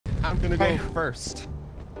I'm gonna go first.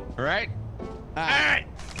 All right? All right.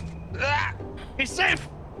 He's safe.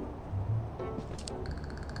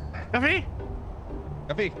 Guffy?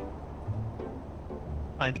 Guffy.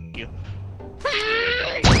 Fine, thank you.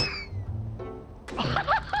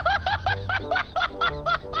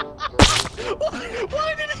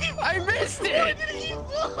 Why did he? I missed it! Why did he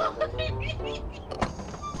fly?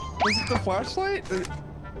 Was it the flashlight?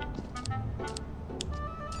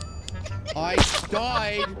 I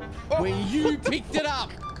died when you picked it up.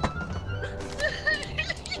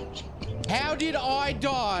 How did I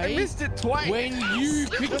die? I missed it twice. When you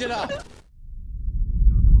picked it up.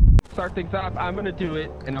 Start things off. I'm gonna do it,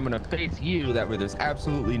 and I'm gonna face you. That way, there's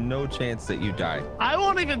absolutely no chance that you die. I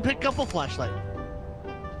won't even pick up a flashlight.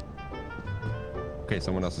 Okay,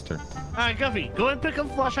 someone else's turn. All right, Guffy, go and pick up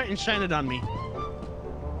a flashlight and shine it on me.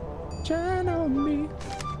 Shine on me.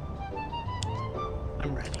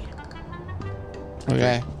 I'm ready.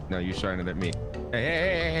 Okay. No, you shine it at me.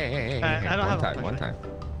 Hey. I don't have a one flashlight. time.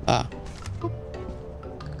 Ah.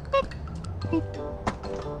 All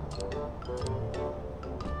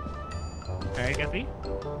right, Guffy.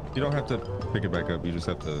 You don't have to pick it back up. You just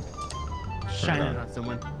have to Shine it it on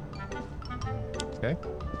someone. Okay.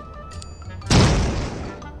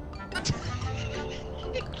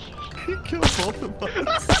 You killed both of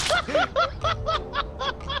us.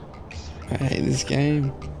 I hate this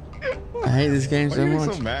game. I hate this game Why so are you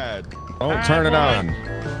much. so mad? Don't turn it on.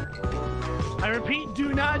 I repeat,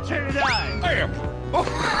 do not turn it on. Bam!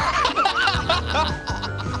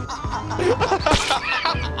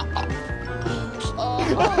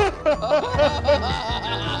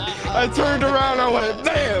 I turned around. I went,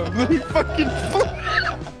 damn! You fucking.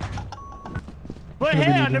 But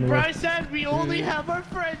hey, on the bright side, we only have our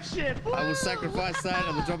friendship. I will sacrifice that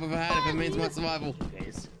at the drop of a hat if it means my survival.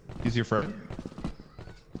 He's your friend.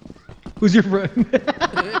 Who's your friend?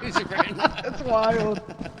 Who's your friend? That's wild.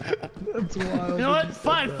 That's wild. You know what?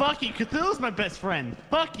 Fine, fuck you. Cthulhu's my best friend.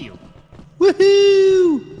 Fuck you.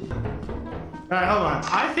 Woohoo! Alright, hold on.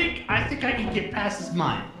 I think I can get past this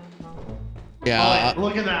mine. Yeah.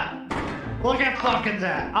 Look at that. Look at fucking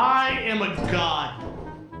that. I am a god.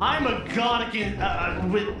 I'm a god against,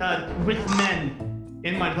 with men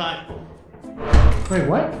in my butt. Wait,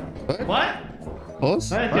 what? What?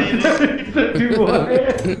 Pause? I Do what?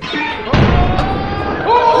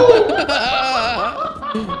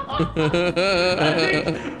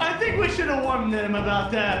 think we should have warned them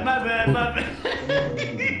about that. My bad.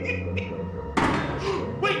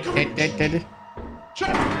 Wait, come on. Shut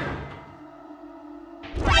up.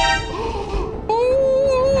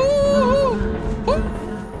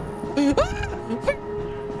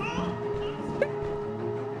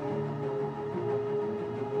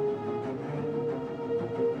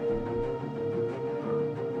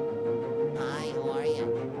 Hi, how are you?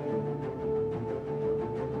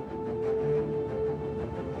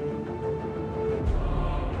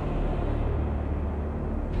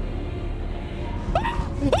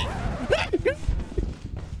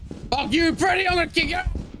 Fuck you, Freddy! I'm gonna kick you!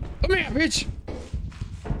 Come here, bitch!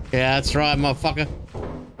 Yeah, that's right, motherfucker.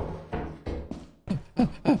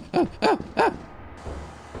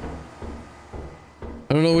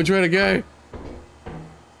 I don't know which way to go.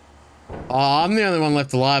 Oh, I'm the only one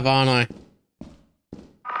left alive, aren't I?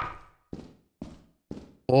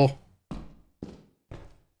 Oh.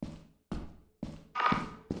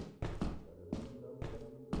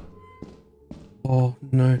 Oh,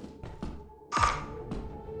 no.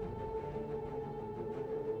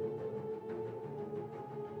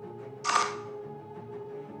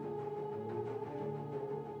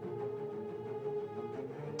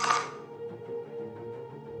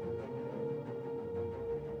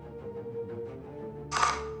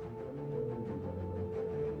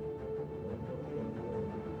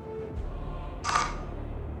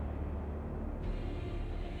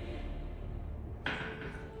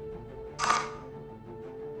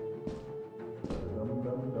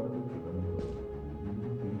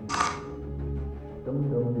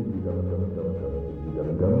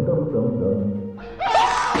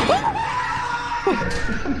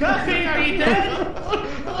 Guffy, are you dead?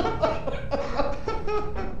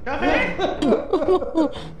 Guffy?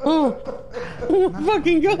 Oh my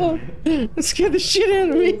fucking god! That scared the shit out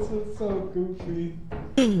of me! This is so goofy.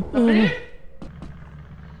 Guffy?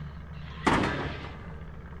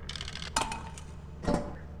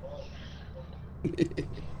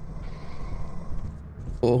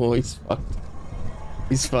 Oh, he's fucked.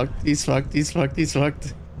 He's fucked, he's fucked, he's fucked, he's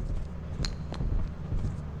fucked.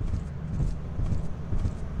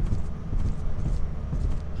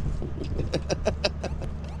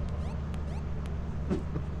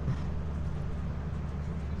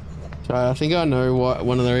 So I think I know what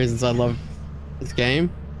one of the reasons I love this game.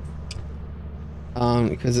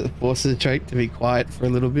 Because it forces Drake to be quiet for a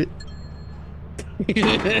little bit.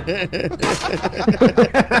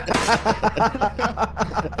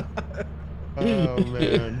 Oh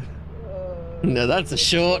man. No, that's a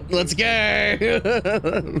short. Let's go.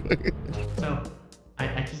 So,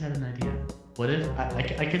 I just had an idea. What if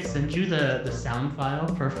I could send you the sound file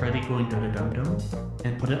for Freddy going dum dum dum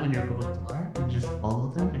and put it on your Google Explorer and just follow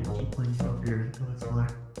them and keep playing stuff for your Google Explorer?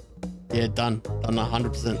 Yeah, done. Done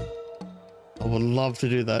 100%. I would love to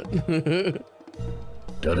do that.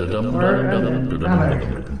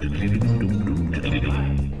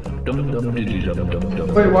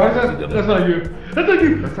 Wait, why is that? That's not you. That's not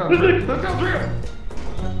you. That sounds real. That sounds real.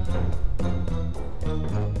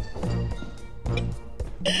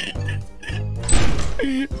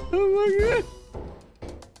 Oh my god.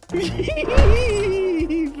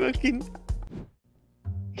 Fucking.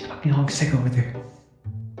 He's fucking all sick over there.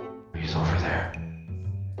 He's over there.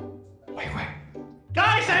 Wait.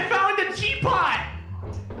 Guys, I found a teapot!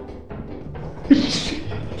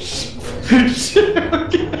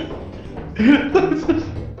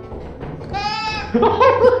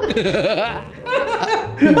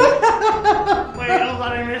 Wait, hold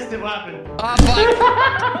on, I missed it. What happened? Oh, fuck.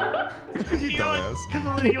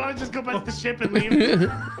 You want to just go back to the ship and leave?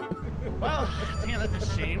 Well, damn, that's a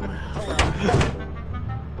shame.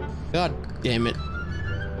 God damn it.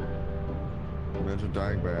 Imagine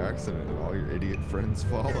dying by accident and all your idiot friends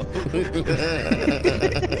follow. Where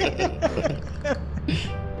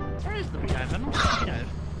is the beehive? I don't see the beehive.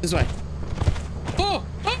 This way. Oh!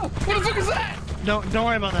 Oh! What the fuck is that? Don't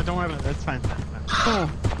worry about that. Don't worry about that. That's fine. Oh.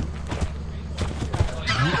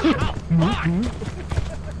 Ow! Fuck!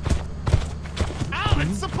 Ow!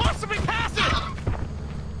 It's supposed to be passive!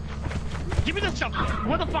 Give me the shovel.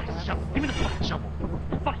 Where the fuck is the shovel? Give me the fucking shovel.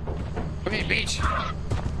 Fuck. Come here, bitch.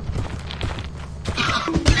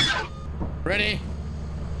 Ready?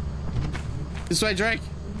 This way, Drake.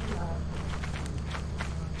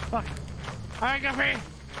 Fuck. Alright, Guffy.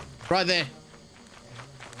 Right there.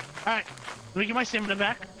 Alright. Let me get my stamina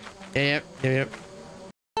back. Yep. Come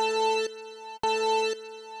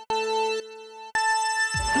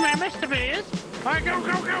here, Mr. Beers. Alright, go.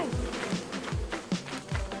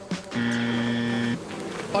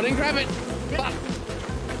 I didn't grab it. Fuck.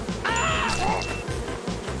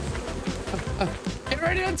 Get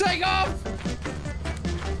ready to take off.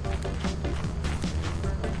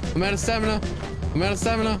 I'm out of stamina.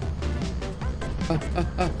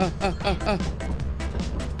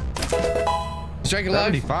 Is Drake alive?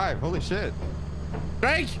 75. Holy shit.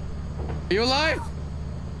 Drake, are you alive?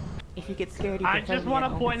 If you get scared, you I can tell just me want at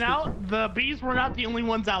to home point with out people. the bees were not the only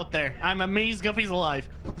ones out there. I'm amazed Guffy's alive.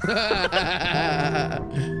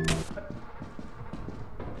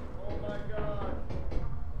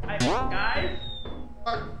 Guys?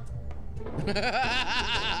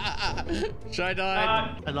 Shy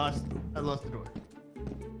died. I lost the door.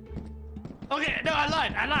 Okay, no, I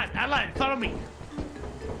lied. Follow me.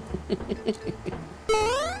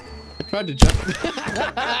 I tried to jump.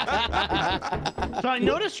 So I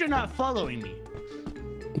noticed you're not following me.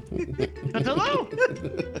 But hello?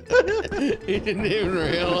 He didn't even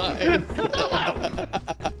realize.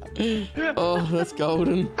 Oh, that's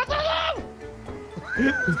golden.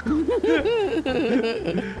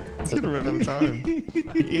 It's gonna run out of time.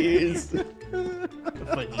 He is.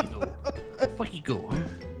 Fuck you go.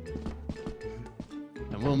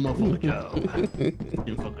 And we'll muffle the job.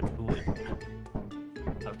 You fucking do it.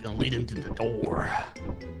 I'm gonna lead him to the door.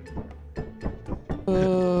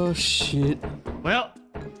 Oh shit. Well,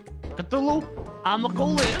 Cthulhu, I'ma go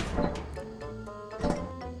live.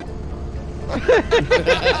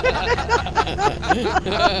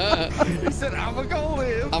 He said, "I'ma go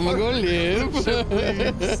live." I'm gonna live.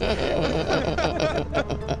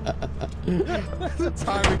 The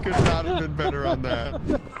timing could not have been better on that.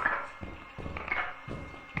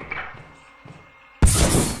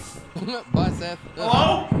 Bye, Seth.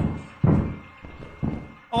 Hello?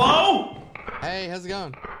 Hello? Hey, how's it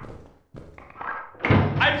going?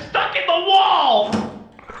 I'm stuck in the wall!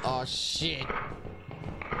 Oh shit.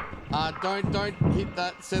 Don't hit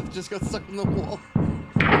that. Seth just got stuck in the wall.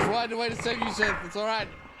 I tried a way to save you, Seth. It's alright.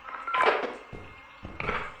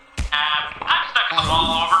 I'm stuck in the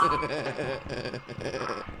wall, over.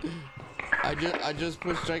 I just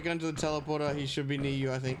pushed Drake onto the teleporter. He should be near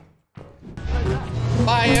you, I think.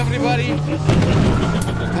 Bye, everybody.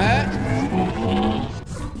 Huh?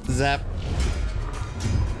 Zap.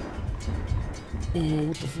 Oh,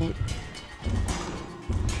 what the fuck?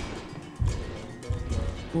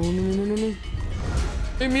 Oh, no.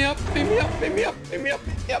 Pick me up, pick me up, pick me up, pick me up,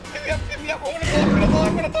 pick me up, pick me up, pick me up. I'm gonna die,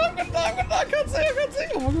 I'm gonna die, I'm gonna die, I'm gonna die. I can't see, I can't see.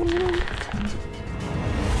 Oh my god, oh my god.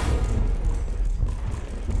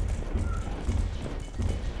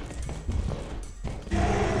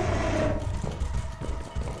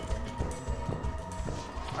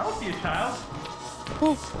 I don't see a child.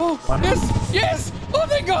 Oh, yes, yes! Oh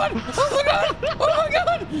my god! Oh my god! Oh my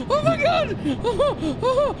god! Oh my god!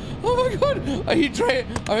 Oh my god!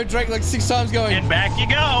 I heard Drake like 6 times going. And back you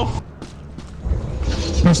go.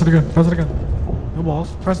 Press it again. Press it again. No balls.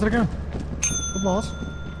 Press it again. No balls.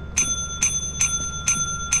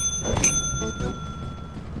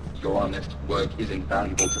 Your honest work is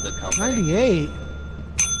invaluable to the company. 98.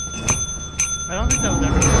 I don't think that was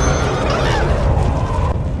ever.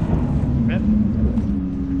 Rip.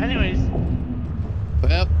 Anyways.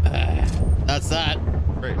 Well, that's that.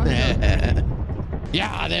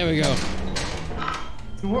 Yeah, there we go.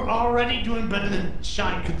 We're already doing better than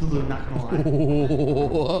Shine Cthulhu, not gonna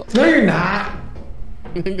lie. No, you're not.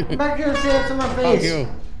 I'm not gonna say that to my Fuck face. you.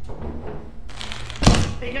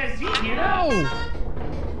 Hey guys, you hear No!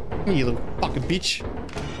 that? You little fucking bitch.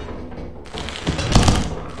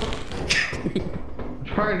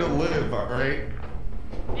 Trying to live, alright?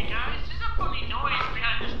 Hey guys, there's a funny noise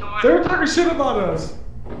behind this door. They were talking shit about us.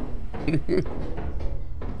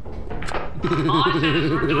 All I said is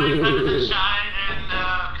we're doing better than Shine and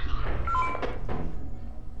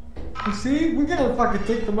You see, we gotta fucking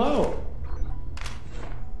take them out.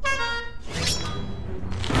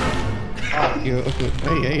 Fuck you.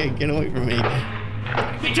 Hey, get away from me.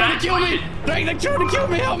 They're trying to kill me! Drake, they're trying to kill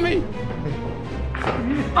me! Help me!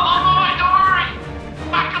 Oh boy, don't worry!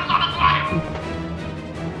 Backup's on its way!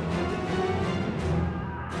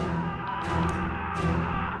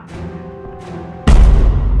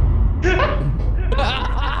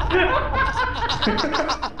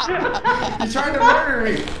 He's trying to murder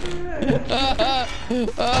me.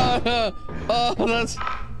 Oh, that's...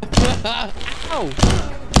 Ow!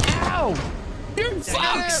 Ow! You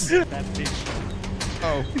fucks! That bitch.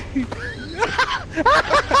 Oh.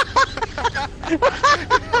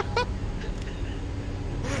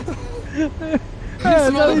 This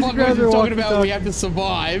motherfucker is talking about we have to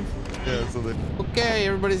survive. Yeah, so they... Okay,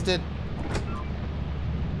 everybody's dead.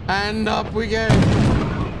 And up we go.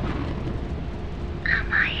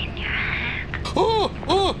 Am I in your head? Oh,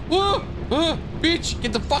 bitch,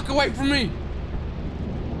 get the fuck away from me.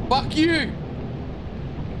 Fuck you.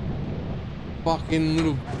 Fucking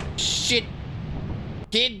little shit.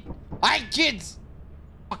 Kid. I hate kids.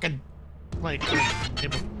 Fucking. Like, Don't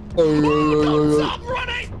stop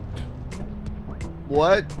running!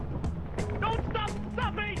 What? Don't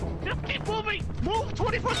stop me! Just keep moving! Move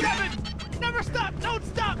 24/7! Never stop! Don't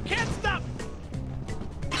stop! Can't stop!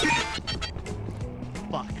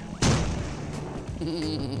 Fuck.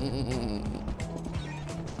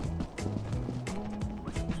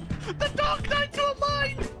 The dog died to a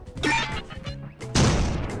mine!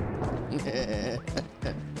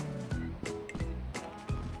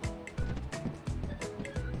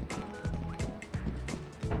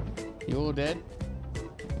 You all dead?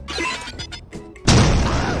 I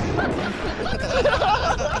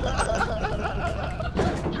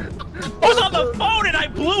was on the phone and I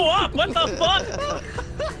blew up! What the fuck?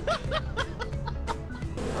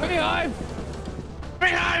 Beehive!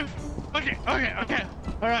 Beehive! Okay.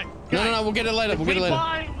 Alright. No, we'll get it later. We'll get it later.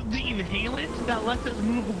 buy the inhalant that lets us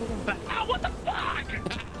move a little back. Ow, what the fuck?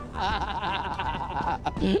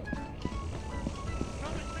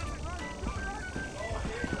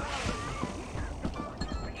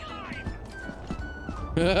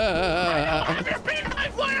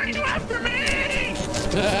 Beehive, why aren't you after me?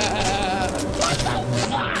 What the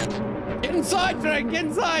fuck? Get inside, Drake. Get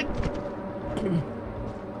inside.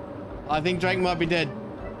 I think Drake might be dead.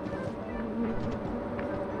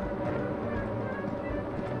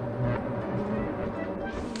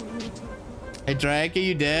 Hey, Drake, are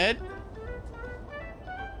you dead?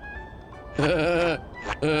 Get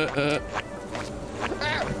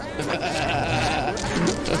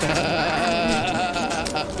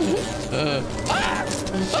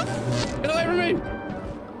away from me!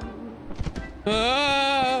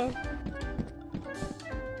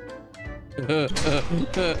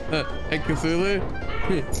 Hey, Cthulhu?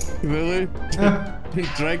 Cthulhu?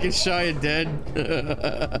 Drake is shy and dead.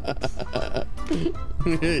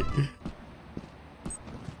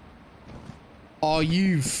 Oh,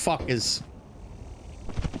 you fuckers.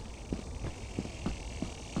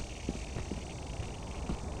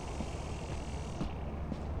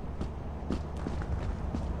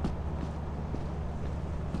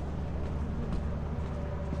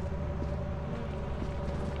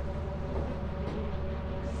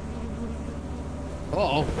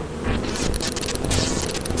 Uh-oh.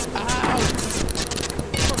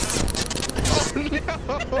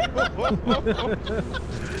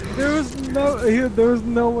 There was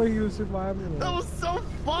no way he was surviving. That was so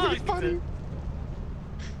fucked. By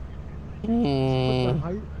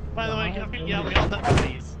the way, yeah, we all know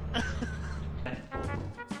these.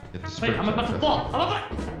 Wait, I'm about to fall. I'm about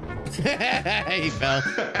to... He fell.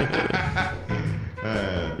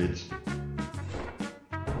 Bitch.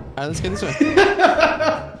 Alright, let's go this way.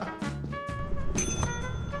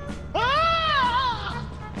 Ah!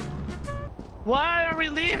 Why are we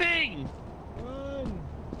leaving?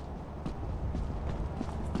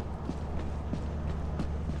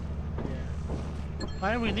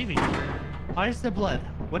 Why are we leaving? Why is there blood?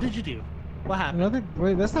 What did you do? What happened? Nothing.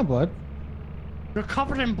 Wait, that's not blood. You're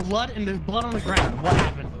covered in blood and there's blood on the ground. What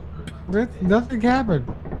happened? Nothing happened.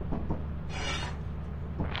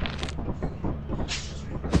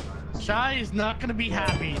 Shy is not gonna be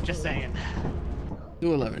happy, just saying.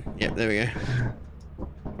 Do 11. Yep, there we go.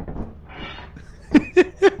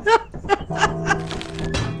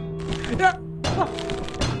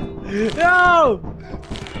 No!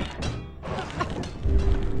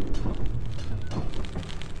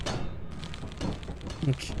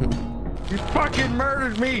 You fucking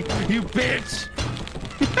murdered me, you bitch!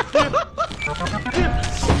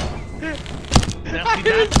 That's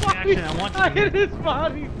the reaction I want I you to hit his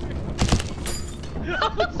body.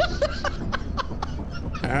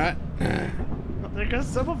 Alright. There goes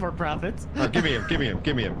some of our profits. Oh, give me him, give me him,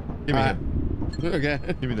 give me him, give me him. Okay.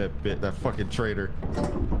 Give me that bit, that fucking traitor.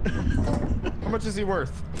 How much is he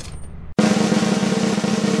worth?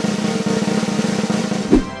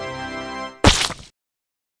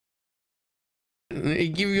 They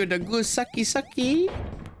give you the good sucky.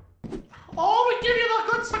 Oh, we give you the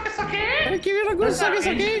good sucky. I give you the good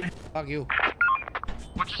sucky. Fuck you.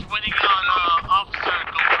 We're just waiting on Officer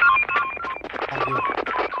Fuck you.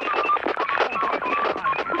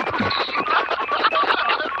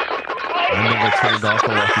 I never turned off the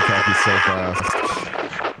walkie-talkie so fast.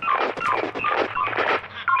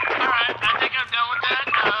 Alright, I think I'm done with that.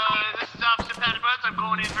 This is Officer Patty Butts. I'm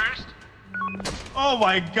going in first. Oh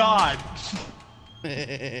my god.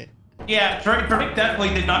 Yeah, Drake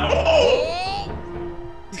definitely did not. Oh!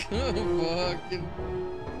 Fucking.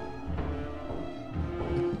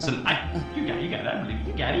 Listen, you got it. I believe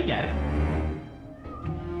you got it.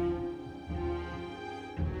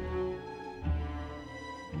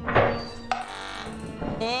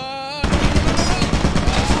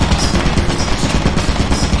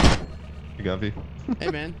 Hey, Guffy. Hey,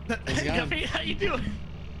 man. How's it going? Guffy, how you doing?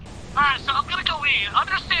 Alright, so I'm gonna go in.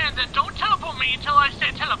 Understand that don't teleport me until I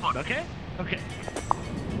say teleport, okay? Okay.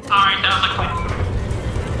 Alright, that was a quick.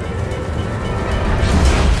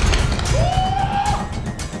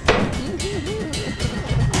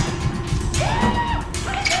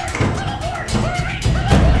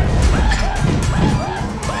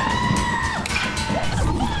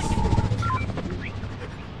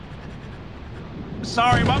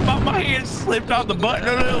 Sorry, my hand slipped off the button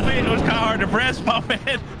a little bit. It was kind of hard to press, my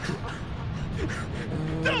man.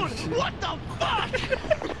 Dude, what the fuck?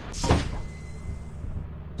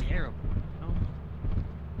 Terrible.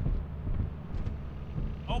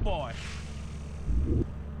 Oh boy.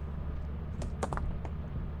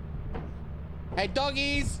 Hey,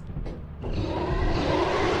 doggies!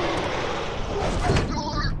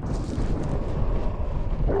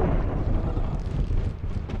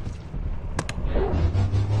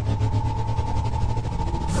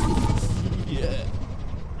 Yeah.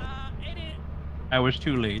 Idiot. I was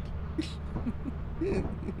too late.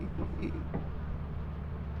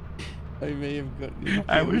 I may have gotten him killed.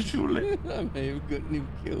 I was too late. I may have gotten him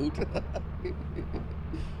killed.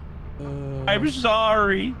 I'm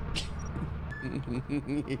sorry.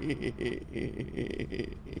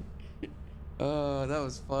 Oh, that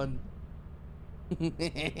was fun.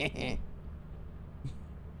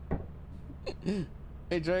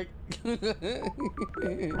 Hey, Drake. I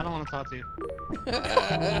don't want to talk to you.